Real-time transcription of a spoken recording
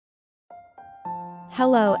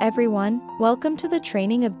Hello everyone, welcome to the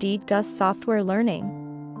training of DWIN Software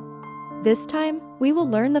Learning. This time, we will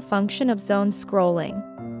learn the function of zone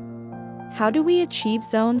scrolling. How do we achieve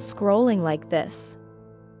zone scrolling like this?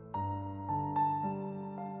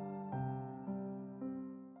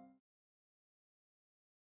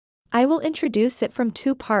 I will introduce it from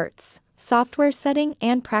two parts, software setting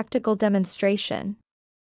and practical demonstration.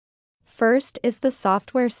 First is the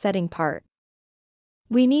software setting part.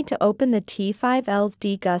 We need to open the T5L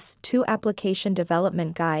DGUS 2 Application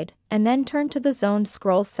Development Guide, and then turn to the Zone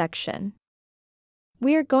Scroll section.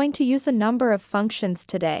 We are going to use a number of functions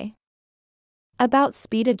today. About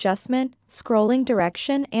speed adjustment, scrolling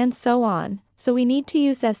direction, and so on, so we need to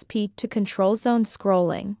use SP to control zone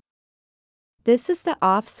scrolling. This is the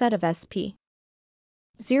offset of SP.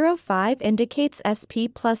 0.5 indicates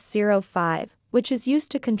SP plus 0.5, which is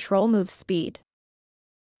used to control move speed.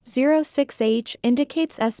 0.6H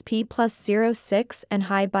indicates SP plus 0.6 and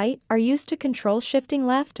high byte are used to control shifting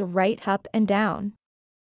left, right, up, and down.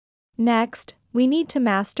 Next, we need to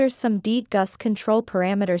master some DWIN control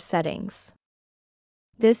parameter settings.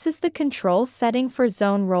 This is the control setting for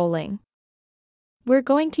zone rolling. We're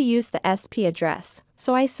going to use the SP address,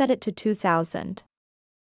 so I set it to 2000.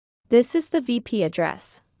 This is the VP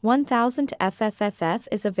address. 1000 to FFFF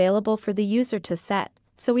is available for the user to set,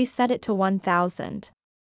 so we set it to 1000.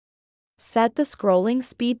 Set the scrolling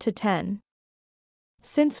speed to 10.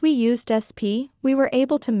 Since we used SP, we were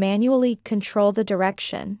able to manually control the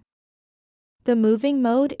direction. The moving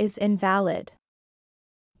mode is invalid.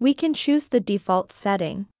 We can choose the default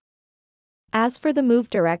setting. As for the move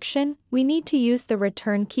direction, we need to use the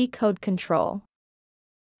return key code control.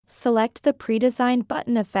 Select the pre-designed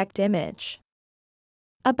button effect image.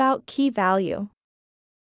 About key value.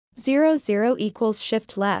 00 equals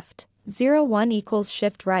shift left, 01 equals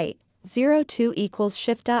shift right, 02 equals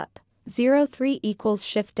shift up, 03 equals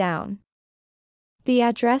shift down. The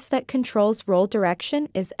address that controls roll direction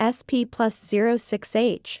is SP plus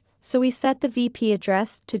 06H, so we set the VP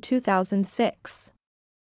address to 2006.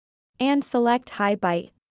 And select high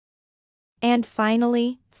byte. And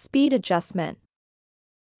finally, speed adjustment.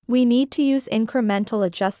 We need to use incremental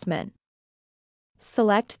adjustment.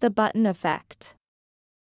 Select the button effect.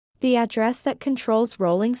 The address that controls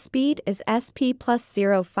rolling speed is SP plus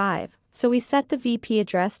 0.5, so we set the VP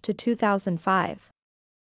address to 2005.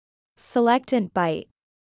 Select int byte.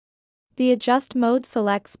 The adjust mode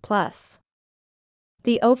selects plus.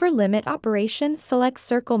 The over limit operation selects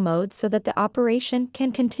circle mode so that the operation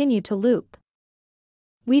can continue to loop.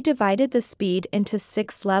 We divided the speed into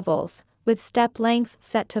 6 levels, with step length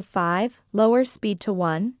set to 5, lower speed to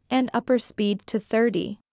 1, and upper speed to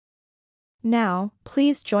 30. Now,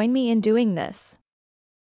 please join me in doing this.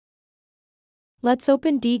 Let's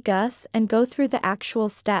open DWIN and go through the actual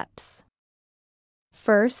steps.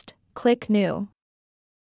 First, click New.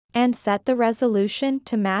 And set the resolution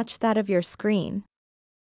to match that of your screen.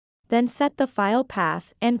 Then set the file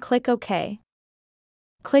path and click OK.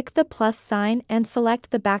 Click the plus sign and select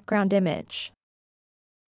the background image.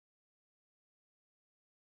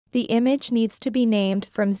 The image needs to be named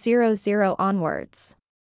from 00 onwards.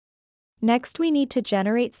 Next we need to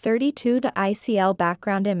generate 32 to ICL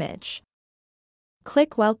background image.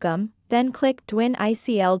 Click Welcome, then click DWIN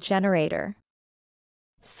ICL Generator.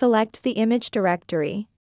 Select the image directory.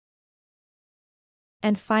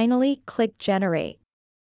 And finally, click Generate.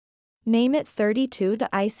 Name it 32 to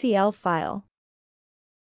ICL file.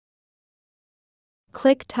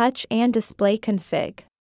 Click Touch and Display Config.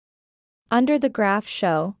 Under the Graph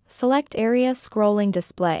Show, select Area Scrolling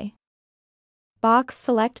Display. Box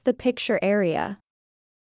select the picture area.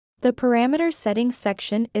 The parameter settings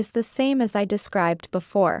section is the same as I described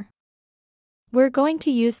before. We're going to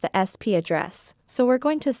use the SP address, so we're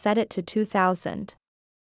going to set it to 2000.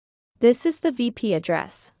 This is the VP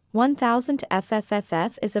address. 1000 to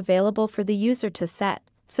FFFF is available for the user to set,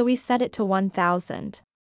 so we set it to 1000.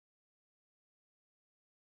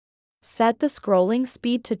 Set the scrolling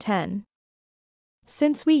speed to 10.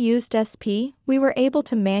 Since we used SP, we were able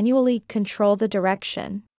to manually control the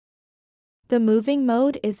direction. The moving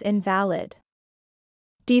mode is invalid.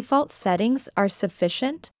 Default settings are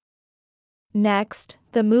sufficient. Next,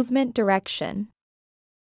 the movement direction.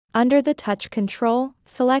 Under the touch control,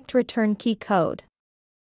 select return key code.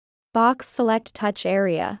 Box select touch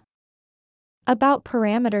area. About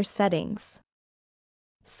parameter settings.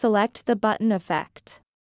 Select the button effect.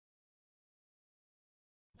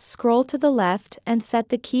 Scroll to the left and set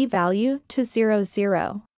the key value to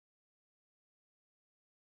 00.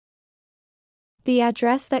 The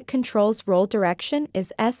address that controls roll direction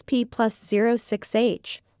is SP plus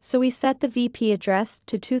 06H, so we set the VP address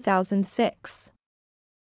to 2006.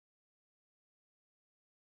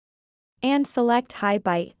 and select High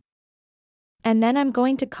Byte. And then I'm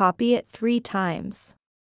going to copy it 3 times.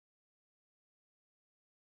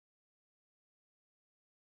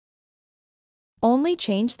 Only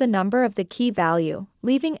change the number of the key value,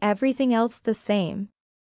 leaving everything else the same.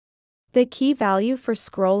 The key value for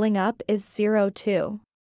scrolling up is 02.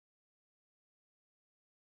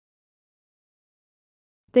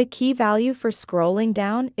 The key value for scrolling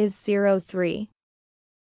down is 03.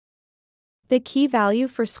 The key value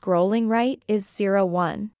for scrolling right is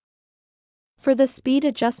 01. For the speed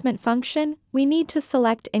adjustment function, we need to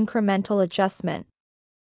select incremental adjustment.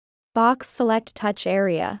 Box select touch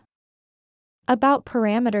area. About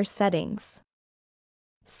parameter settings.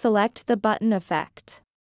 Select the button effect.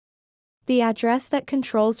 The address that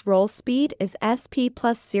controls roll speed is SP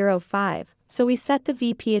plus 05, so we set the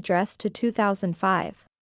VP address to 2005.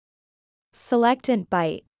 Select int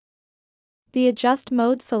byte. The adjust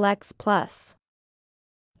mode selects plus.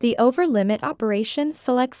 The over limit operation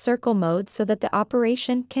selects circle mode so that the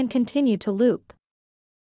operation can continue to loop.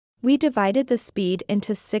 We divided the speed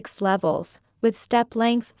into 6 levels, with step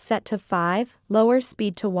length set to 5, lower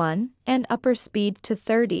speed to 1, and upper speed to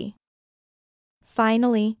 30.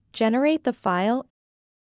 Finally, generate the file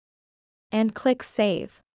and click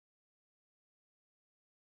Save.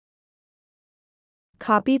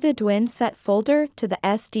 Copy the DWIN set folder to the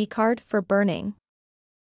SD card for burning.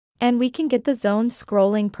 And we can get the zone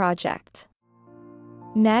scrolling project.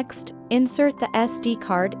 Next, insert the SD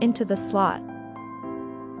card into the slot.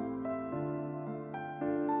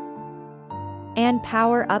 And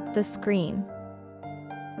power up the screen.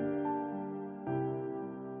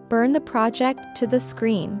 Burn the project to the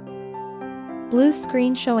screen. Blue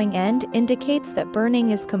screen showing end indicates that burning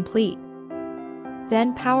is complete.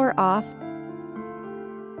 Then power off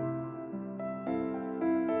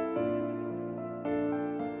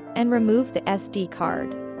and remove the SD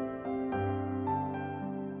card.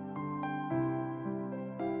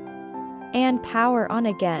 And power on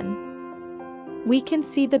again. We can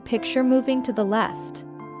see the picture moving to the left.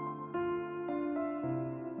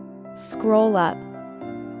 Scroll up.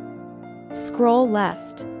 Scroll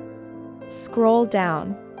left. Scroll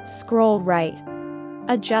down. Scroll right.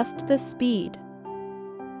 Adjust the speed.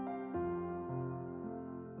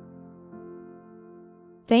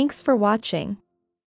 Thanks for watching.